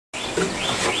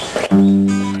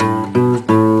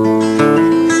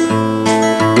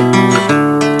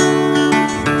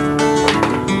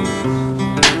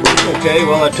Okay,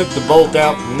 well I took the bolt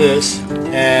out from this,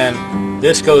 and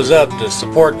this goes up to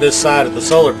support this side of the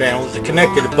solar panel. It's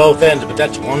connected at both ends, but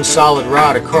that's one solid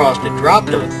rod across. It dropped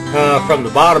from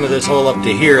the bottom of this hole up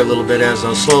to here a little bit as I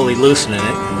was slowly loosening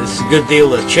it. This is a good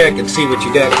deal to check and see what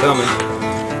you got coming.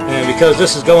 And because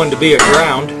this is going to be a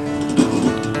ground,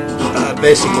 I've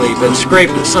basically been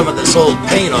scraping some of this old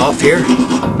paint off here.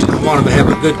 I want them to have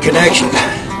a good connection.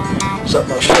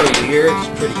 Something I'll show you here,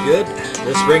 it's pretty good.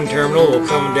 This ring terminal will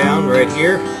come down right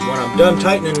here. When I'm done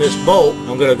tightening this bolt,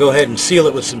 I'm going to go ahead and seal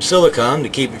it with some silicone to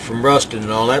keep it from rusting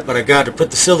and all that, but I got to put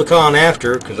the silicone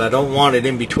after because I don't want it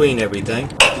in between everything.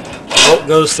 The bolt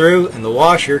goes through and the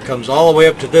washer comes all the way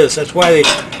up to this. That's why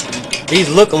these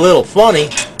look a little funny.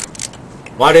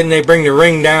 Why didn't they bring the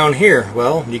ring down here?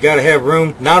 Well, you got to have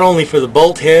room not only for the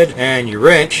bolt head and your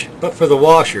wrench, but for the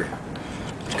washer.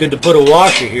 It's good to put a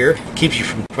washer here. Keeps you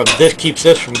from this, keeps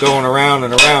this from going around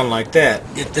and around like that.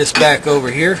 Get this back over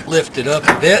here, lift it up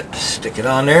a bit, stick it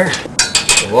on there,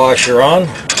 get the washer on,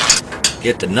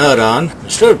 get the nut on.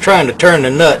 Instead of trying to turn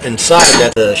the nut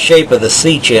inside the shape of the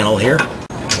C channel here,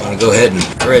 I'm going to go ahead and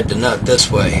thread the nut this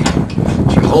way.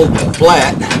 If you hold it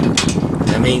flat,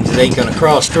 that means it ain't going to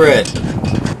cross thread.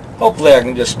 Hopefully I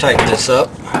can just tighten this up.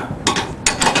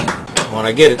 When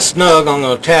I get it snug, I'm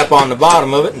going to tap on the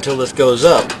bottom of it until this goes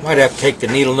up. Might have to take the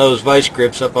needle nose vice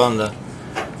grips up on the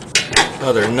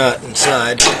other nut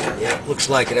inside. Yeah, looks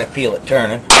like it. I feel it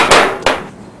turning.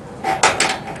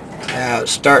 Now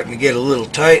it's starting to get a little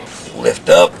tight. Lift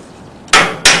up.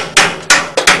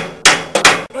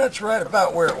 That's right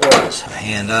about where it was.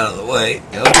 Hand out of the way.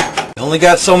 You only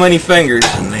got so many fingers,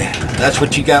 and that's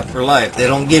what you got for life. They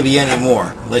don't give you any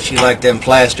more, unless you like them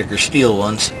plastic or steel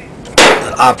ones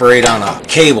that operate on a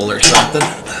cable or something.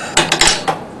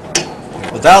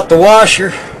 Without the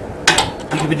washer,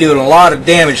 you could be doing a lot of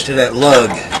damage to that lug.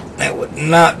 That would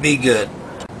not be good.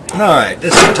 Alright,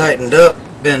 this is tightened up.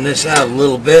 Bend this out a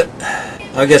little bit.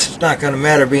 I guess it's not going to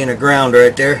matter being a ground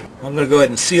right there. I'm going to go ahead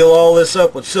and seal all this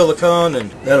up with silicone,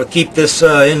 and that'll keep this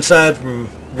inside from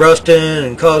rusting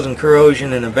and causing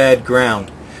corrosion in a bad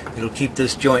ground. It'll keep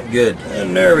this joint good.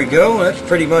 And there we go. That's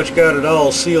pretty much got it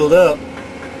all sealed up.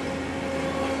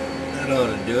 That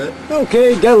ought to do it.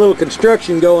 Okay, got a little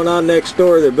construction going on next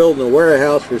door. They're building a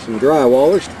warehouse for some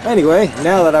drywallers. Anyway,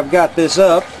 now that I've got this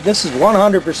up, this is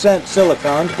 100%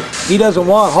 silicone. He doesn't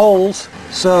want holes,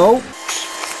 so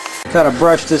kind of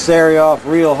brushed this area off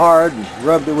real hard and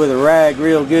rubbed it with a rag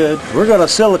real good. We're going to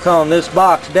silicone this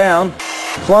box down.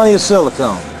 Plenty of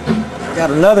silicone.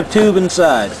 Got another tube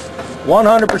inside.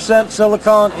 100%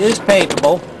 silicone is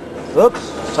paintable. Oops,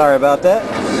 sorry about that.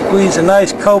 Squeeze a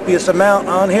nice copious amount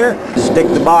on here. Stick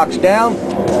the box down.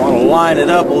 I want to line it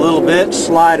up a little bit,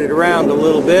 slide it around a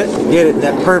little bit, get it in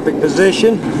that perfect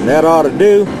position. That ought to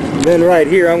do. And then right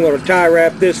here I'm going to tie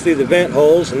wrap this through the vent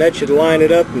holes, and that should line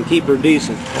it up and keep her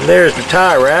decent. And there's the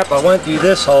tie wrap. I went through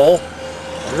this hole.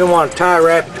 I didn't want to tie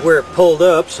wrap it to where it pulled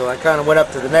up, so I kind of went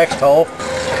up to the next hole.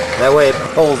 That way it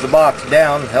pulls the box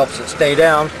down, helps it stay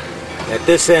down. At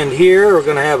this end here, we're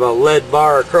going to have a lead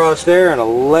bar across there and a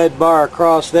lead bar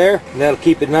across there, and that'll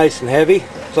keep it nice and heavy.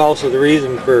 It's also the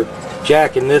reason for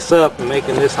jacking this up and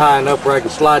making this high enough where I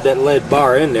can slide that lead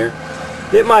bar in there.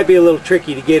 It might be a little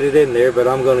tricky to get it in there, but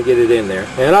I'm going to get it in there.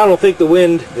 And I don't think the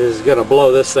wind is going to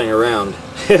blow this thing around.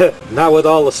 Not with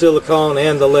all the silicone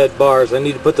and the lead bars. I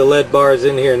need to put the lead bars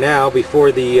in here now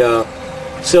before the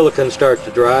silicone starts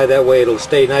to dry. That way it'll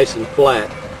stay nice and flat.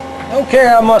 Okay,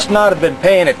 I must not have been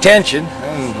paying attention.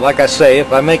 And like I say,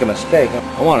 if I make a mistake,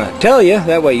 I want to tell you,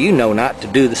 that way you know not to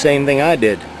do the same thing I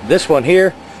did. This one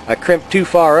here, I crimped too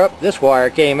far up. This wire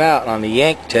came out on the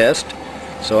yank test.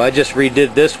 So I just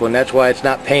redid this one. That's why it's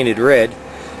not painted red.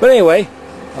 But anyway,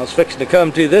 I was fixing to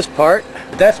come to this part.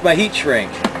 That's my heat shrink.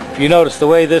 If you notice the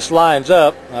way this lines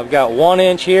up, I've got 1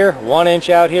 inch here, 1 inch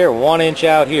out here, 1 inch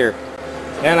out here.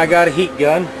 And I got a heat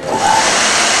gun.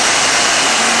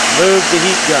 Move the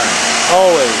heat gun.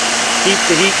 Always keep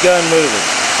the heat gun moving.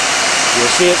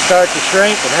 You'll see it start to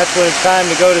shrink, and that's when it's time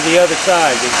to go to the other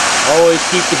side. Always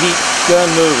keep the heat gun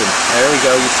moving. There we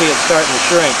go. You see it starting to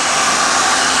shrink.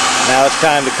 Now it's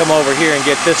time to come over here and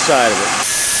get this side of it.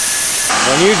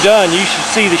 When you're done, you should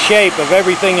see the shape of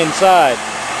everything inside.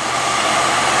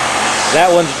 That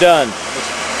one's done.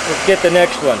 Let's get the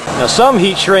next one. Now some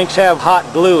heat shrinks have hot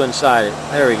glue inside it.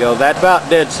 There we go. That's about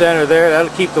dead center there.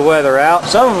 That'll keep the weather out.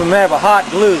 Some of them have a hot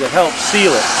glue that helps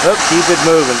seal it. Oops, keep it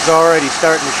moving. It's already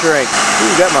starting to shrink.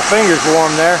 Ooh, got my fingers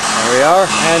warm there. There we are.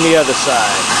 And the other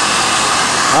side.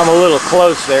 I'm a little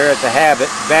close there at the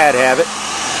bad habit.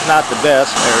 Not the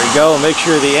best. There we go. Make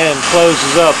sure the end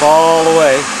closes up all the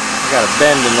way. Got a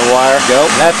bend in the wire. Go.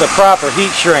 And that's a proper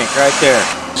heat shrink right there.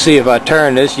 See, if I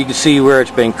turn this, you can see where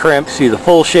it's been crimped. See the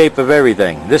full shape of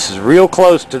everything. This is real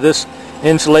close to this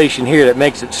insulation here that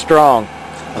makes it strong.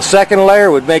 A second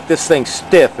layer would make this thing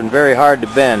stiff and very hard to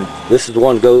bend. This is the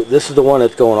one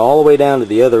that's going all the way down to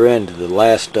the other end to the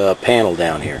last panel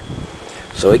down here.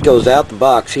 So it goes out the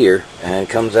box here and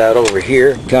comes out over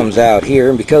here, comes out here,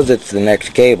 and because it's the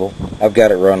next cable, I've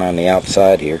got it run on the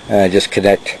outside here, and I just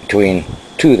connect between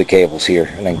two of the cables here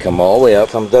and then come all the way up,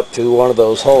 comes up to one of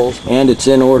those holes, and it's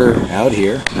in order out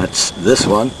here. That's this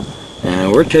one,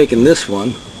 and we're taking this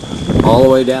one all the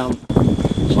way down,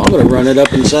 so I'm going to run it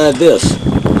up inside this.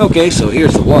 Okay, so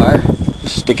here's the wire.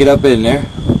 Stick it up in there,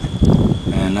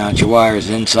 and now your wire is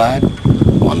inside.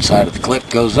 One side of the clip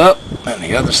goes up and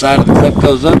the other side of the clip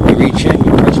goes up. You reach in,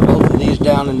 you press both of these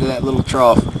down into that little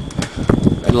trough.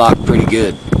 They lock pretty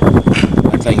good.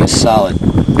 That thing is solid.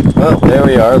 Well, there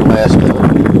we are, the last of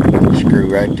it. Screw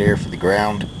right there for the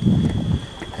ground.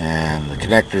 And the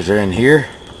connectors are in here.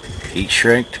 Heat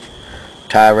shrinked.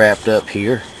 Tie wrapped up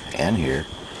here and here.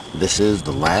 This is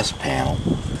the last panel.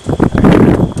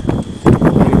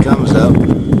 When it comes up,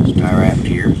 it's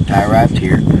tie wrapped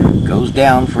here, goes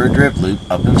down for a drip loop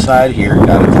up inside here,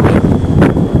 got a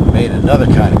clip, made another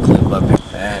kind of clip up here,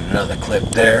 and another clip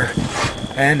there,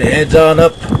 and it heads on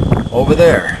up over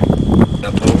there,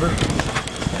 up over,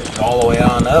 it's all the way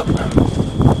on up,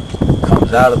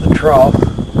 comes out of the trough,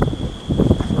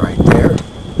 right there,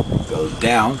 goes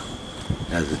down,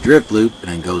 has a drip loop,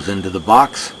 and then goes into the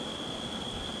box.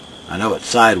 I know it's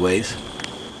sideways.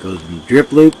 Goes in the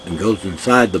drip loop and goes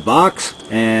inside the box,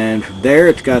 and from there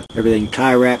it's got everything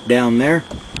tie wrapped down there,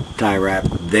 tie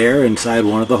wrapped there inside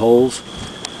one of the holes,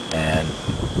 and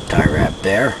tie wrapped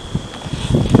there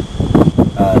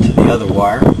to the other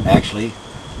wire. Actually,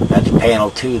 that's panel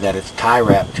 2 that it's tie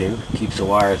wrapped to, keeps the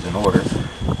wires in order,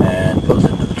 and goes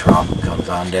into the trough and comes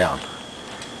on down.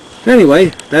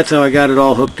 Anyway, that's how I got it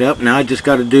all hooked up. Now I just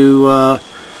got to do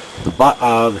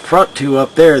the front 2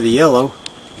 up there, the yellow.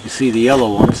 You can see the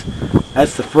yellow ones.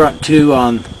 That's the front 2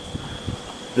 on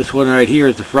this one right here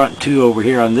is the front 2 over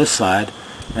here on this side,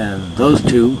 and those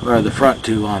 2 are the front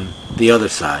 2 on the other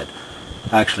side.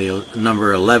 Actually,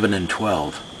 number 11 and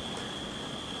 12.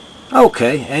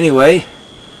 Okay, anyway,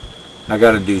 I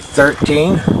got to do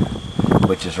 13,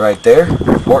 which is right there,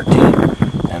 14,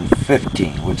 and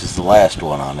 15, which is the last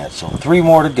one on that. So 3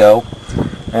 more to go,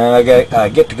 and I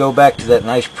get to go back to that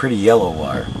nice pretty yellow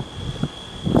wire.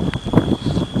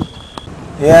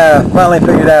 Yeah, I finally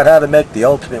figured out how to make the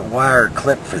ultimate wire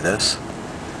clip for this.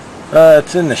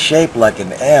 It's in the shape like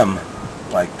an M,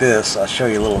 like this. I'll show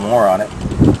you a little more on it.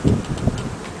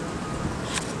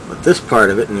 But this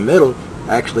part of it in the middle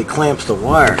actually clamps the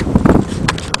wire.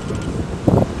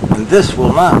 And this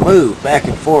will not move back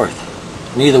and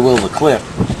forth. Neither will the clip.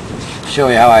 I'll show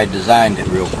you how I designed it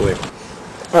real quick.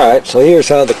 Alright, so here's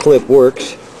how the clip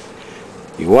works.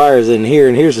 Your wire's in here,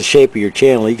 and here's the shape of your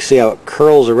channel. You can see how it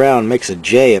curls around, makes a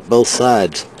J at both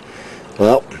sides.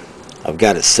 Well, I've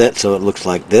got it set so it looks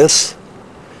like this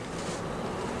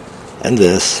and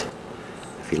this.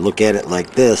 If you look at it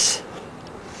like this,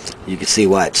 you can see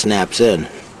why it snaps in.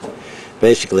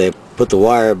 Basically, I put the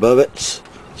wire above it,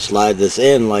 slide this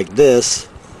in like this,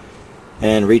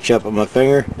 and reach up with my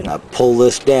finger, and I pull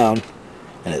this down,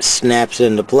 and it snaps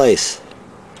into place.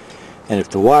 And if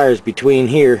the wire is between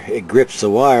here, it grips the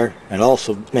wire and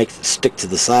also makes it stick to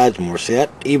the sides more. See,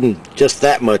 that, even just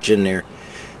that much in there,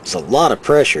 it's a lot of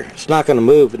pressure. It's not going to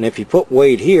move, and if you put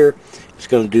weight here, it's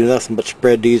going to do nothing but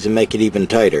spread these and make it even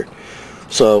tighter.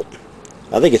 So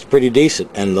I think it's pretty decent,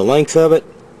 and the length of it,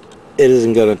 it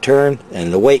isn't going to turn,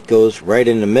 and the weight goes right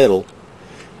in the middle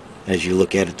as you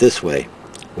look at it this way,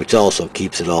 which also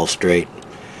keeps it all straight.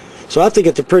 So I think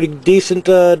it's a pretty decent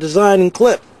design and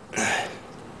clip.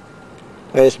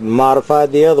 I just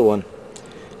modified the other one,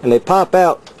 and they pop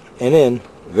out and in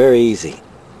very easy,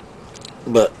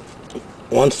 but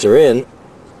once they're in,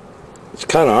 it's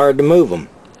kind of hard to move them.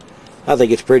 I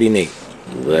think it's pretty neat.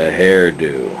 The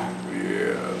hairdo.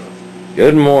 Yeah.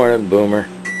 Good morning, Boomer.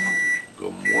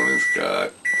 Good morning,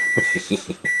 Scott.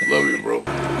 Love you, bro.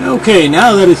 Okay,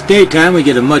 now that it's daytime, we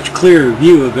get a much clearer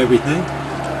view of everything.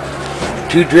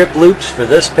 2 drip loops for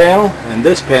this panel and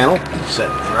this panel, set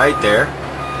right there.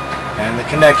 And the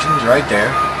connections right there,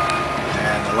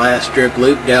 and the last drip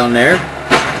loop down there.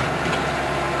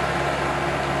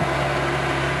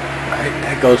 Right,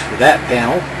 that goes for that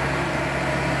panel.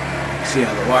 See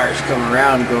how the wires come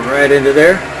around and go right into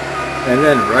there, and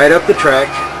then right up the track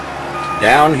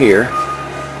down here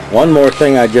One more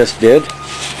thing I just did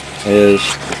is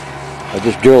I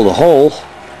just drilled a hole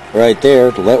right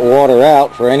there to let water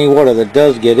out for any water that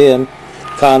does get in,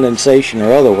 condensation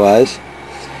or otherwise.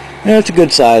 And it's a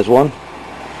good size one,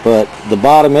 but the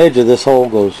bottom edge of this hole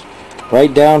goes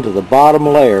right down to the bottom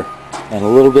layer, and a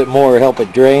little bit more to help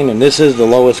it drain, and this is the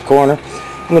lowest corner.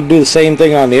 I'm going to do the same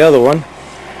thing on the other one.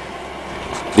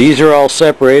 These are all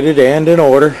separated and in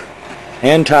order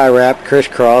and tie wrapped,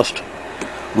 crisscrossed,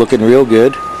 looking real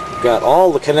good. Got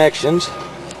all the connections,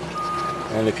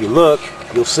 and if you look,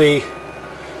 you'll see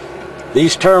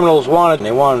these terminals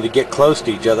wanted to get close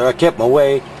to each other. I kept them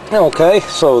away. Okay,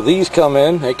 so these come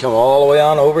in, they come all the way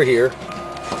on over here,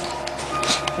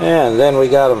 and then we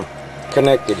got them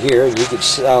connected here. You can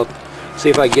I'll see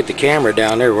if I can get the camera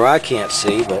down there where I can't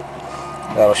see, but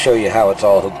that'll show you how it's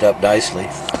all hooked up nicely.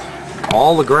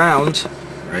 All the grounds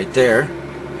right there,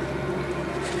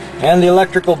 and the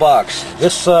electrical box.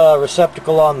 This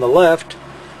receptacle on the left,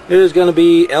 it is going to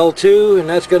be L2, and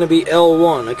that's going to be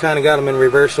L1. I kind of got them in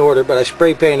reverse order, but I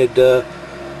spray painted a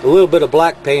little bit of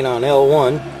black paint on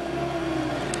L1.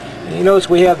 And you notice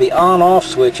we have the on-off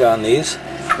switch on these.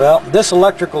 Well, this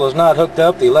electrical is not hooked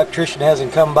up. The electrician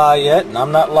hasn't come by yet, and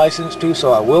I'm not licensed to,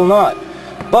 so I will not.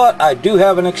 But I do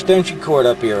have an extension cord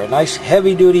up here, a nice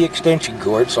heavy-duty extension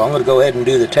cord, so I'm going to go ahead and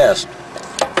do the test.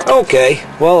 Okay,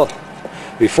 well,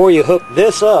 before you hook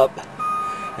this up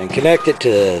and connect it to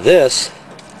this,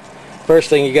 first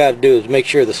thing you got to do is make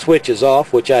sure the switch is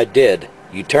off, which I did.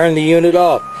 You turn the unit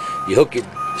off. You hook your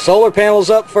solar panels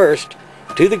up first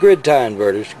to the grid tie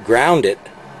inverters, ground it,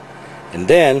 and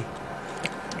then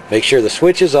make sure the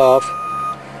switch is off.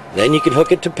 Then you can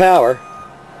hook it to power.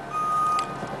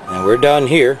 And we're done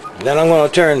here. Then I'm going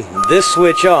to turn this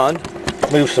switch on,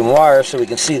 move some wires so we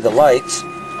can see the lights.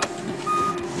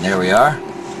 There we are.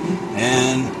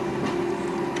 And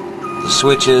the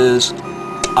switch is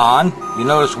on. You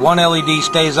notice one LED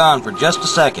stays on for just a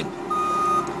second,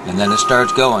 and then it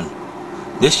starts going.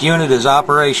 This unit is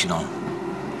operational.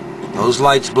 Those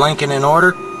lights blinking in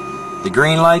order, the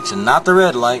green lights and not the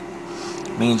red light,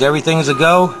 means everything's a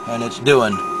go, and it's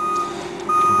doing.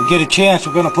 If we get a chance,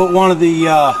 we're going to put one of the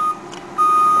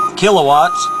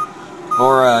kilowatts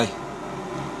or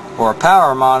a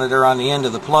power monitor on the end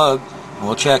of the plug, and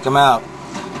we'll check them out.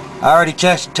 I already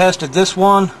tested this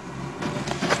one,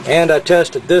 and I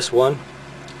tested this one,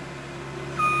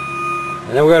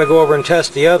 and then we're going to go over and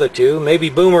test the other two. Maybe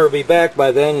Boomer will be back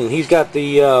by then, and he's got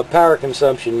the power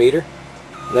consumption meter.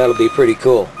 That'll be pretty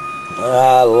cool.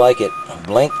 I like it.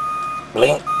 Blink,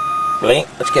 blink, blink.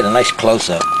 Let's get a nice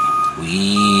close-up.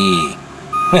 Wee.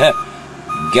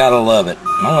 Gotta love it.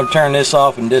 I'm going to turn this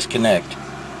off and disconnect.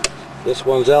 This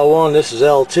one's L1, this is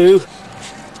L2,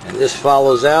 and this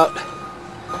follows out,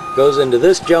 goes into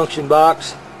this junction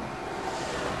box.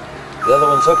 The other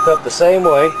one's hooked up the same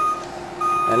way,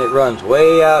 and it runs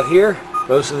way out here,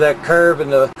 goes to that curve in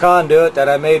the conduit that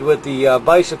I made with the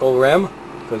bicycle rim,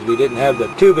 because we didn't have the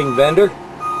tubing bender.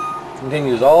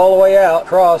 Continues all the way out,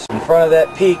 across in front of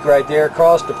that peak right there,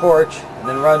 across the porch, and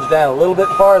then runs down a little bit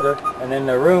farther, and then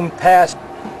the room past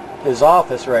his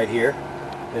office right here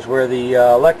is where the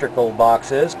electrical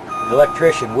box is. The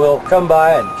electrician will come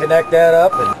by and connect that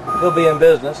up, and he'll be in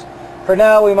business. For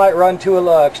now, we might run two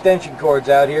extension cords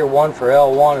out here, one for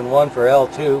L1 and one for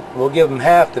L2. We'll give them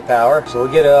half the power, so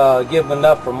we'll give them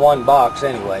enough from one box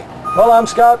anyway. Well, I'm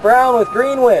Scott Brown with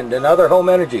Green Wind and Other Home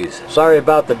Energies. Sorry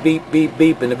about the beep, beep,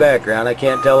 beep in the background. I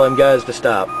can't tell them guys to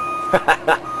stop.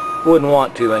 Wouldn't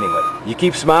want to anyway. You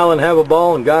keep smiling, have a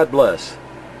ball, and God bless.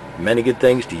 Many good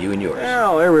things to you and yours.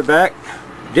 Well, there we're back.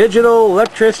 Digital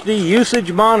electricity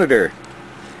usage monitor.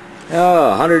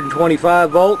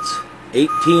 125 volts,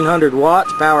 1800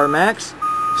 watts, power max.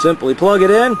 Simply plug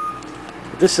it in.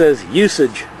 This says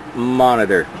usage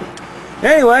monitor.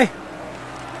 Anyway,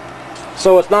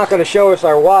 so it's not going to show us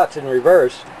our watts in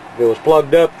reverse. If it was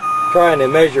plugged up trying to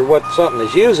measure what something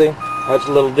is using, that's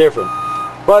a little different.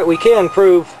 But we can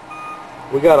prove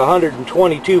we got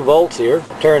 122 volts here.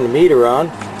 Turn the meter on.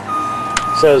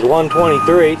 It says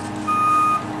 123.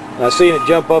 And I've seen it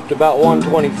jump up to about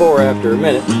 124 after a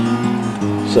minute.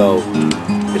 So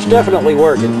it's definitely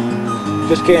working.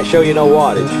 Just can't show you no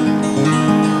wattage.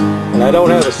 And I don't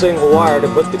have a single wire to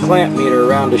put the clamp meter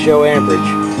around to show amperage.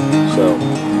 So,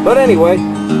 but anyway,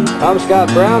 I'm Scott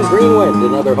Brown, Green Wind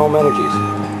and Other Home Energies.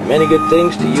 Many good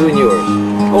things to you and yours.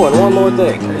 Oh, and one more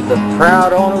thing. There's the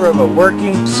proud owner of a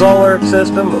working solar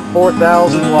system of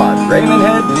 4,000 watts. Raymond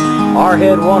Head, our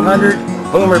Head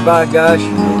 100, Boomer by gosh,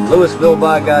 Louisville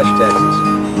by gosh, Texas.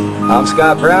 I'm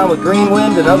Scott Brown with Green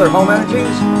Wind and Other Home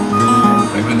Energies.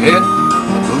 Raymond Head,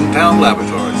 Boomtown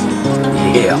Laboratories.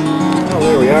 Yeah. Well,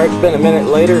 there we are. It's been a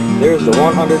minute later. There's the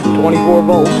 124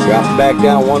 volts. Dropped back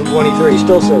down 123.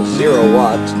 Still says 0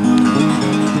 watts.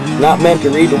 Not meant to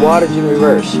read the wattage in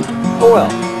reverse. Oh well.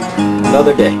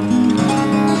 Another day.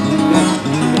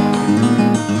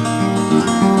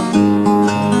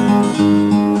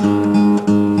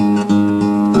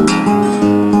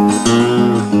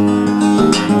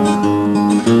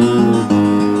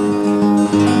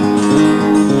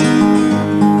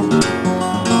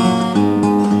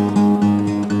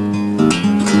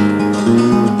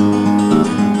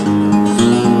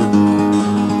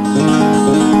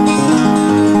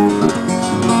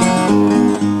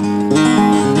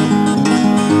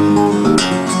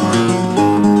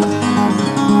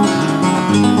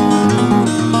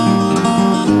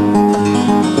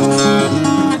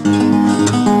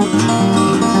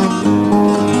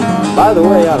 By the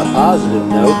way, on a positive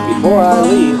note, before I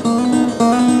leave,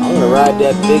 I'm going to ride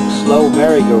that big slow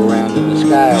merry-go-round in the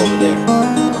sky over there.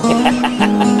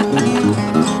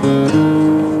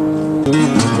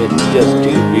 It's just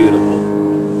too beautiful.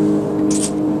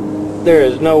 There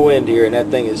is no wind here and that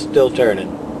thing is still turning.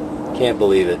 Can't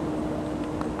believe it.